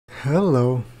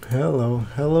Hello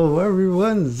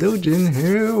everyone, Ziljin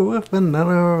here with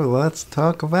another Let's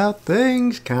Talk About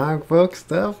Things comic book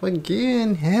stuff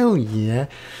again, hell yeah.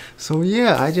 So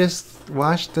yeah, I just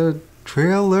watched the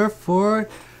trailer for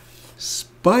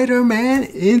Spider-Man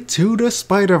Into the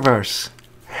Spider-Verse.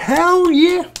 Hell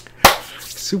yeah!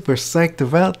 Super psyched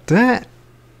about that.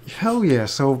 Hell yeah.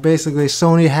 So basically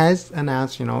Sony has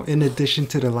announced, in addition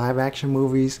to the live action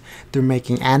movies, they're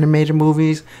making animated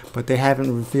movies, but they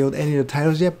haven't revealed any of the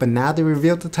titles yet. But now they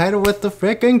revealed the title with the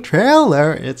freaking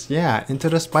trailer. It's, Into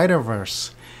the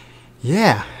Spider-Verse.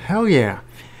 Yeah, hell yeah.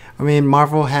 I mean,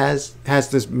 Marvel has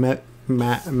this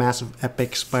massive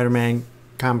epic Spider-Man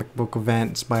comic book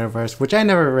event, Spider-Verse, which I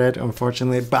never read,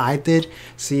 unfortunately, but I did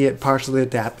see it partially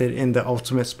adapted in the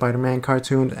Ultimate Spider-Man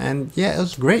cartoon, and yeah, it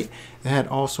was great. It had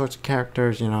all sorts of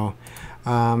characters, I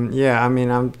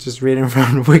mean, I'm just reading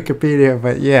from Wikipedia,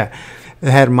 but yeah, it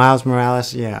had Miles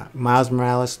Morales, Miles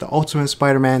Morales, the Ultimate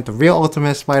Spider-Man, the real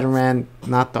Ultimate Spider-Man,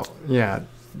 not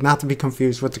to be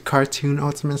confused with the cartoon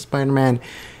Ultimate Spider-Man.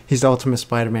 He's the Ultimate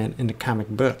Spider-Man in the comic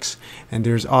books. And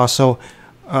there's also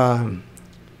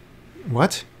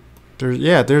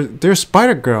there's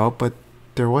Spider-Girl, but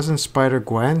there wasn't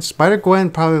Spider-Gwen. Spider-Gwen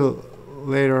probably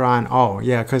later on. Oh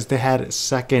yeah, because they had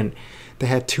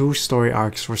two story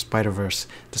arcs for Spider-Verse.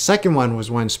 The second one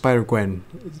was when Spider-Gwen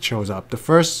shows up. The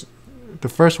first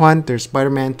one, there's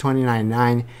Spider-Man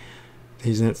 2099.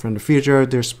 He's in it from the future.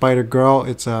 There's Spider-Girl.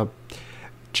 It's a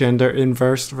gender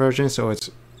inverse version, so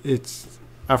it's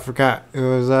I forgot. It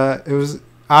was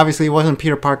obviously it wasn't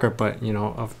Peter Parker, but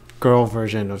a girl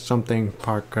version of something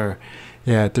Parker.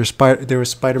 Yeah, there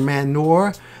was Spider-Man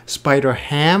Noir,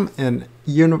 Spider-Ham, and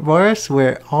universe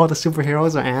where all the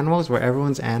superheroes are animals, where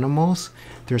everyone's animals.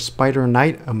 There's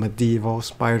Spider-Knight, a medieval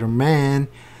Spider-Man.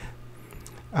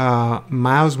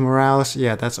 Miles Morales,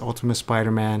 yeah, that's Ultimate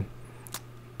Spider-Man,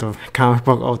 the comic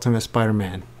book Ultimate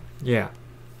Spider-Man. Yeah,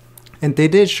 and they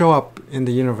did show up in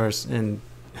the universe and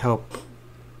help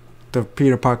the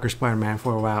Peter Parker Spider-Man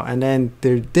for a while, and then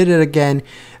they did it again,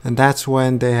 and that's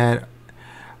when they had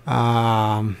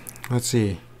let's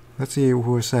see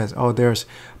who it says. Oh, there's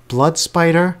Blood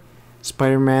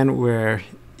Spider-Man, where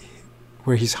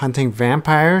he's hunting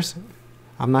vampires.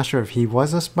 I'm not sure if he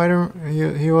was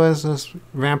he was a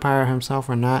vampire himself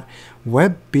or not.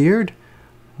 Web Beard,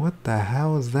 what the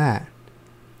hell is that?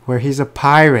 Where he's a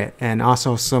pirate, and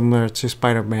also similar to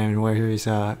Spider-Man, where he's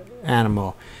a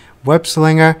animal. Web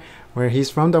Slinger, where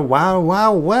he's from the Wild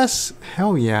Wild West.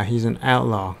 Hell yeah, he's an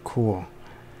outlaw. Cool.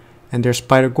 And there's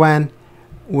Spider-Gwen,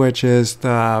 which is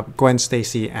the Gwen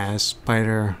Stacy as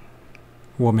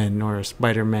Spider-Woman or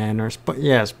Spider-Man or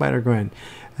Spider-Gwen.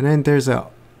 And then there's a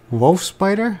Wolf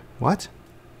Spider. What?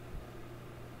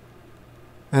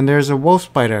 And there's a Wolf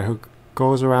Spider who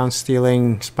goes around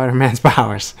stealing Spider-Man's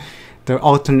powers. The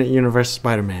alternate universe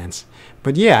Spider-Mans.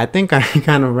 But yeah, I think I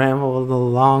kind of rambled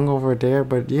along over there,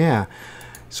 but yeah.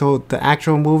 So the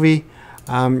actual movie,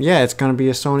 it's gonna be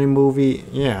a Sony movie.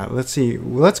 Yeah, let's see.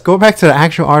 Let's go back to the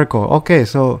actual article. Okay,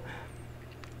 so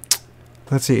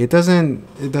let's see. It doesn't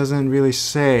really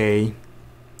say.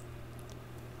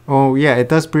 Oh yeah, it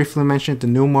does briefly mention the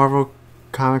new Marvel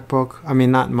comic book. I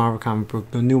mean, not Marvel comic book.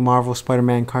 The new Marvel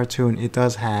Spider-Man cartoon. It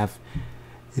does have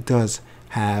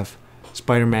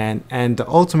Spider-Man and the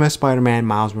Ultimate Spider-Man,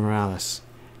 Miles Morales.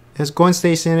 There's Gwen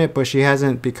Stacy in it, but she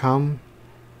hasn't become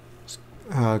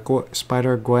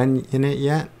Spider-Gwen in it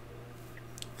yet.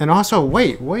 And also,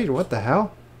 wait, what the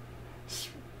hell?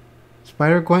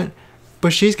 Spider-Gwen?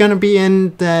 But she's gonna be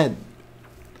in that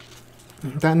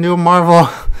new Marvel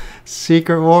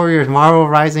Secret Warriors, Marvel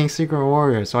Rising Secret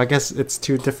Warriors. So I guess it's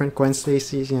two different Gwen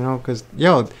Stacys, because,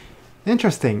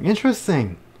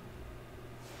 interesting.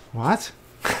 What?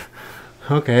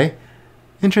 Okay,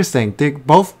 interesting. They're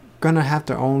both gonna have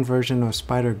their own version of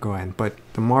Spider-Gwen, but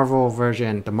the Marvel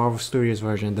version, the Marvel Studios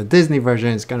version, the Disney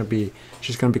version she's gonna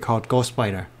be called Ghost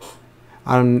Spider.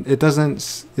 It doesn't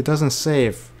say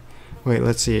if. Wait,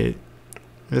 let's see.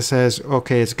 It says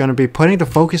okay, it's gonna be putting the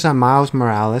focus on Miles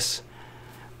Morales,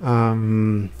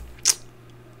 and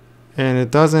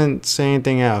it doesn't say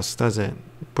anything else, does it?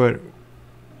 But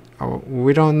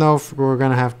we don't know if we're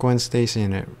gonna have Gwen Stacy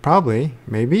in it. Probably,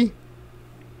 maybe.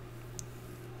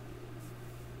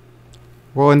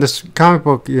 Well, in this comic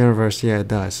book universe, yeah, it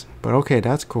does. But okay,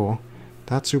 that's cool.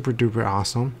 That's super duper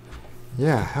awesome.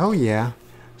 Yeah, hell yeah.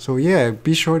 So yeah,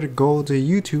 be sure to go to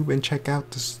YouTube and check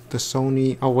out the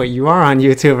Sony. Oh wait, you are on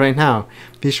YouTube right now.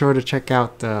 Be sure to check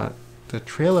out the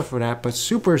trailer for that. But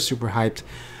super hyped.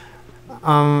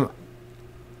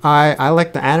 I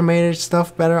like the animated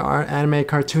stuff better, our animated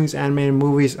cartoons, animated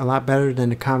movies a lot better than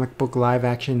the comic book live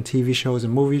action TV shows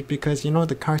and movies, because you know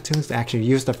the cartoons, they actually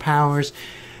use their powers,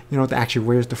 you know, they actually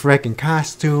wears the freaking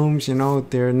costumes, you know,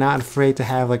 they're not afraid to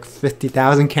have like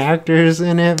 50,000 characters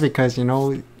in it, because you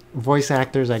know voice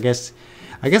actors, I guess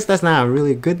that's not a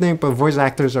really good thing, but voice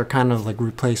actors are kind of like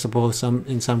replaceable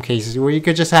in some cases, where you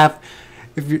could just have,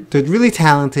 if they're really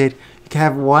talented, you can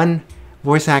have one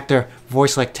voice actor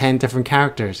voice like 10 different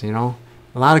characters, you know.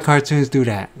 A lot of cartoons do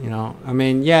that, you know. I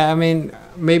mean, yeah, I mean,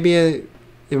 maybe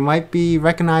it might be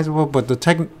recognizable, but the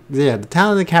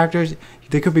talented characters,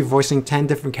 they could be voicing 10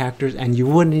 different characters and you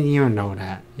wouldn't even know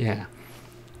that. Yeah.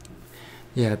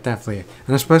 Yeah, definitely.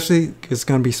 And especially it's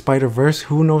going to be Spider-Verse.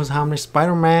 Who knows how many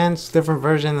Spider-Mans, different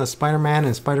versions of Spider-Man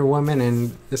and Spider-Woman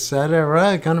and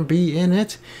etc. going to be in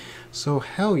it. So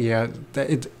hell yeah.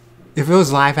 If it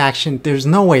was live action, there's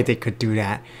no way they could do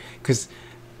that. Because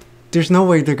there's no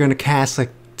way they're going to cast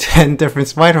like 10 different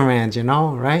Spider-Mans, you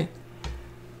know, right?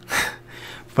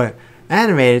 But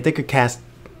animated, they could cast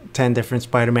 10 different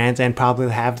Spider-Mans and probably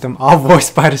have them all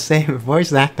voiced by the same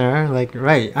voice actor. Like,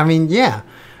 right. I mean, yeah.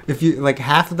 If you, like,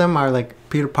 half of them are like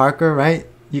Peter Parker, right?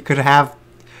 You could have,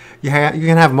 you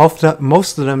can have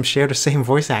most of them share the same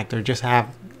voice actor. Just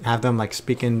have them like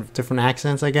speaking different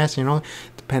accents, I guess, you know,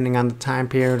 depending on the time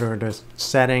period or the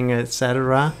setting,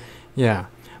 etc. Yeah,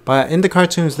 but in the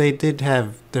cartoons they did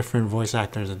have different voice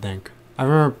actors, I think. I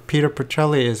remember Peter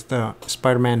Petrelli is the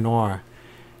Spider-Man Noir,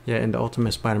 yeah, in the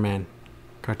Ultimate Spider-Man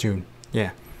cartoon.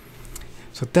 Yeah,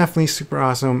 so definitely super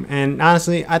awesome. And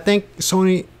honestly, I think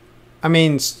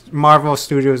Marvel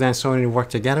Studios and Sony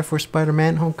worked together for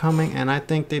Spider-Man Homecoming, and I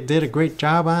think they did a great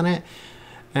job on it.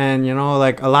 And you know,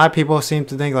 like, a lot of people seem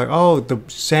to think like, oh, the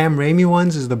Sam Raimi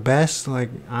ones is the best. Like,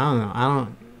 I don't know.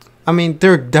 I mean,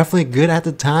 they're definitely good at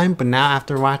the time, but now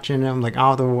after watching them, like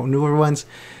all the newer ones,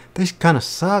 they kind of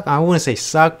suck. I wouldn't say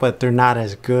suck, but they're not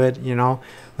as good, you know.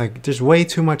 Like, there's way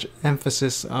too much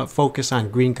focus on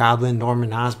Green Goblin,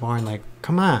 Norman Osborn. Like,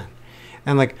 come on.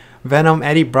 And like Venom,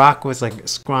 Eddie Brock was like a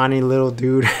scrawny little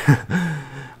dude.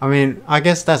 I mean, I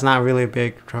guess that's not really a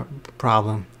big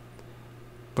problem.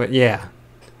 But yeah.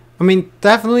 I mean,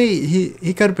 definitely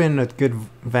he could have been a good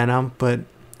Venom, but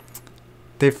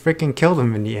they freaking killed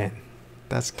him in the end.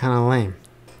 That's kind of lame.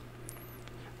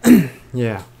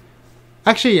 Yeah.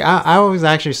 Actually, I was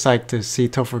actually psyched to see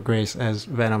Topher Grace as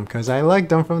Venom, because I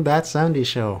liked him from that 70s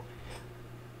show.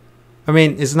 I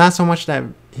mean, it's not so much that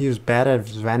he was bad at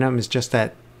Venom, it's just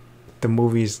that the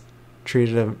movies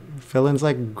treated the villains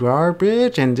like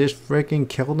garbage and just freaking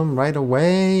killed them right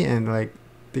away, and like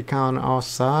they kind of all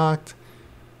sucked.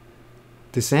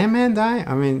 Did Sandman die?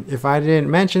 I mean, if I didn't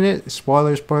mention it,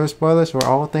 spoilers for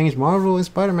all things Marvel and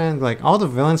Spider-Man. Like, all the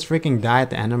villains freaking die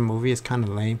at the end of the movie. It's kind of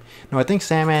lame. No, I think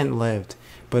Sandman lived.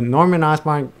 But Norman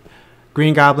Osborn,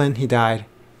 Green Goblin, he died.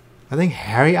 I think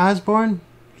Harry Osborn,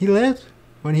 he lived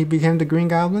when he became the Green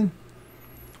Goblin.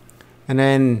 And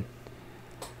then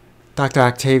Dr.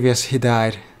 Octavius, he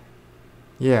died.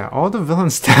 Yeah, all the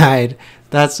villains died.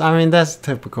 That's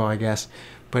typical, I guess.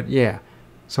 But yeah.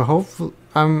 So hopefully,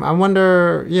 I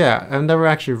wonder, yeah, I've never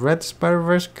actually read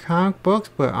Spider-Verse comic books,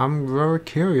 but I'm very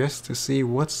curious to see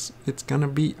it's gonna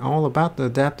be all about. The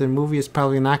adapted movie is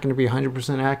probably not gonna be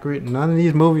 100% accurate. None of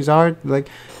these movies are. Like,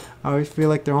 I always feel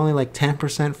like they're only like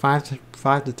 10%,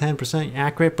 5 to 10%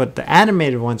 accurate, but the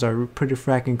animated ones are pretty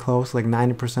fracking close, like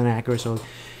 90% accurate. So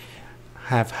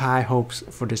have high hopes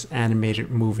for this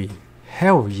animated movie.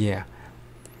 Hell yeah.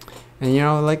 And you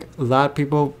know, like, a lot of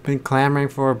people been clamoring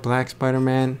for Black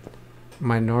Spider-Man,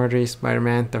 minority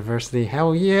Spider-Man, diversity.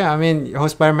 Hell yeah. I mean, whole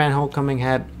Spider-Man Homecoming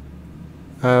had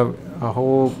a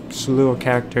whole slew of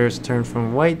characters turned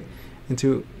from white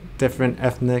into different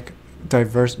ethnic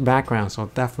diverse backgrounds.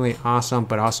 So definitely awesome.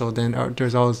 But also then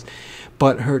there's all those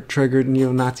butthurt triggered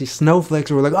neo-Nazi snowflakes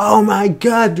who were like, oh my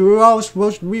god, we're all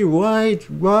supposed to be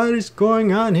white. What is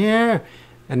going on here?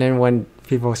 And then when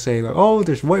people say like, oh,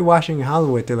 there's whitewashing in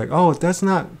Hollywood, they're like, oh, that's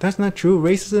not true.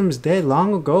 Racism is dead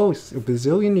long ago, a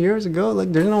bazillion years ago.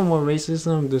 Like, there's no more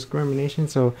racism, discrimination.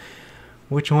 So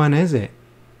which one is it?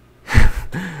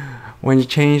 When you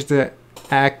change the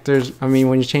character's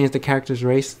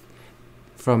race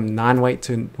from non-white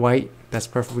to white, that's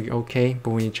perfectly okay. But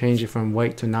when you change it from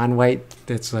white to non-white,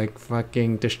 that's like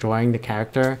fucking destroying the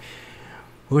character.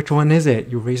 Which one is it?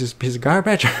 You racist piece of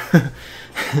garbage.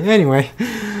 Anyway.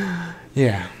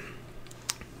 Yeah.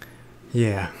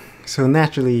 So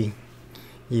naturally,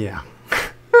 yeah.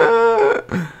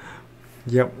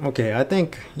 Yep. Okay. I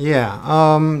think.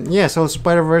 Yeah. Yeah. So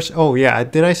Spider-Verse. Oh yeah.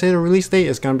 Did I say the release date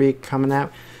is gonna be coming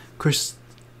out Christmas?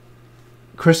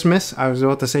 I was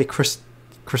about to say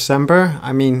December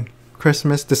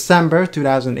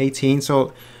 2018.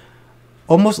 So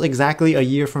almost exactly a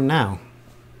year from now.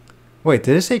 Wait,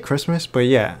 did it say Christmas? But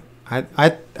yeah,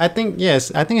 I think,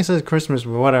 yes, I think it says Christmas,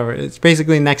 but whatever. It's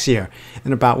basically next year.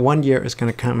 In about 1 year, it's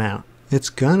gonna come out. It's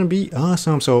gonna be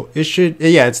awesome. So it should,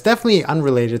 yeah, it's definitely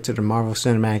unrelated to the Marvel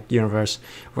Cinematic Universe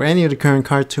or any of the current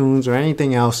cartoons or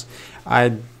anything else.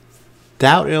 I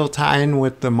doubt it'll tie in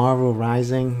with the Marvel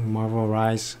Rise.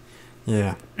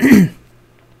 Yeah.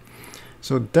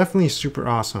 So definitely super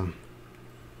awesome.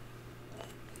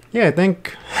 Yeah, I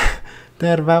think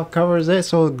that about covers it.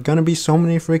 So gonna be so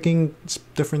many freaking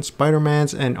different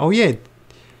Spider-Mans. And oh yeah,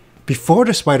 before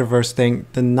the Spider-Verse thing,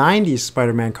 the 90s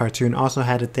Spider-Man cartoon also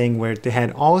had a thing where they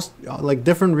had all like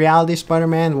different reality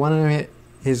Spider-Man. One of them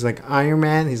is like Iron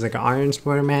Man. He's like an Iron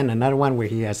Spider-Man. Another one where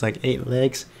he has like 8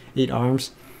 legs, 8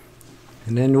 arms.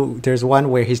 And then there's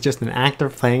one where he's just an actor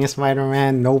playing a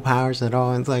Spider-Man, no powers at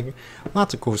all. And it's like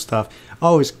lots of cool stuff.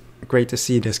 Always great to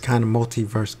see this kind of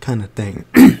multiverse kind of thing.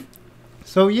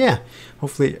 So yeah,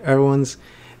 hopefully everyone's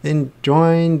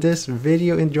enjoying this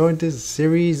video, enjoying this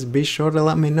series. Be sure to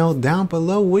let me know down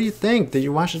below what you think. Did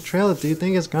you watch the trailer? Do you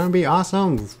think it's gonna be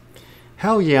awesome?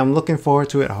 Hell yeah, I'm looking forward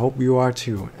to it. I hope you are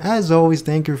too. As always,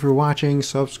 thank you for watching.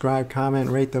 Subscribe, comment,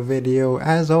 rate the video.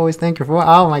 As always, thank you for,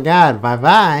 oh my god, bye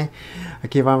bye. I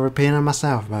keep on repeating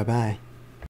myself, bye bye.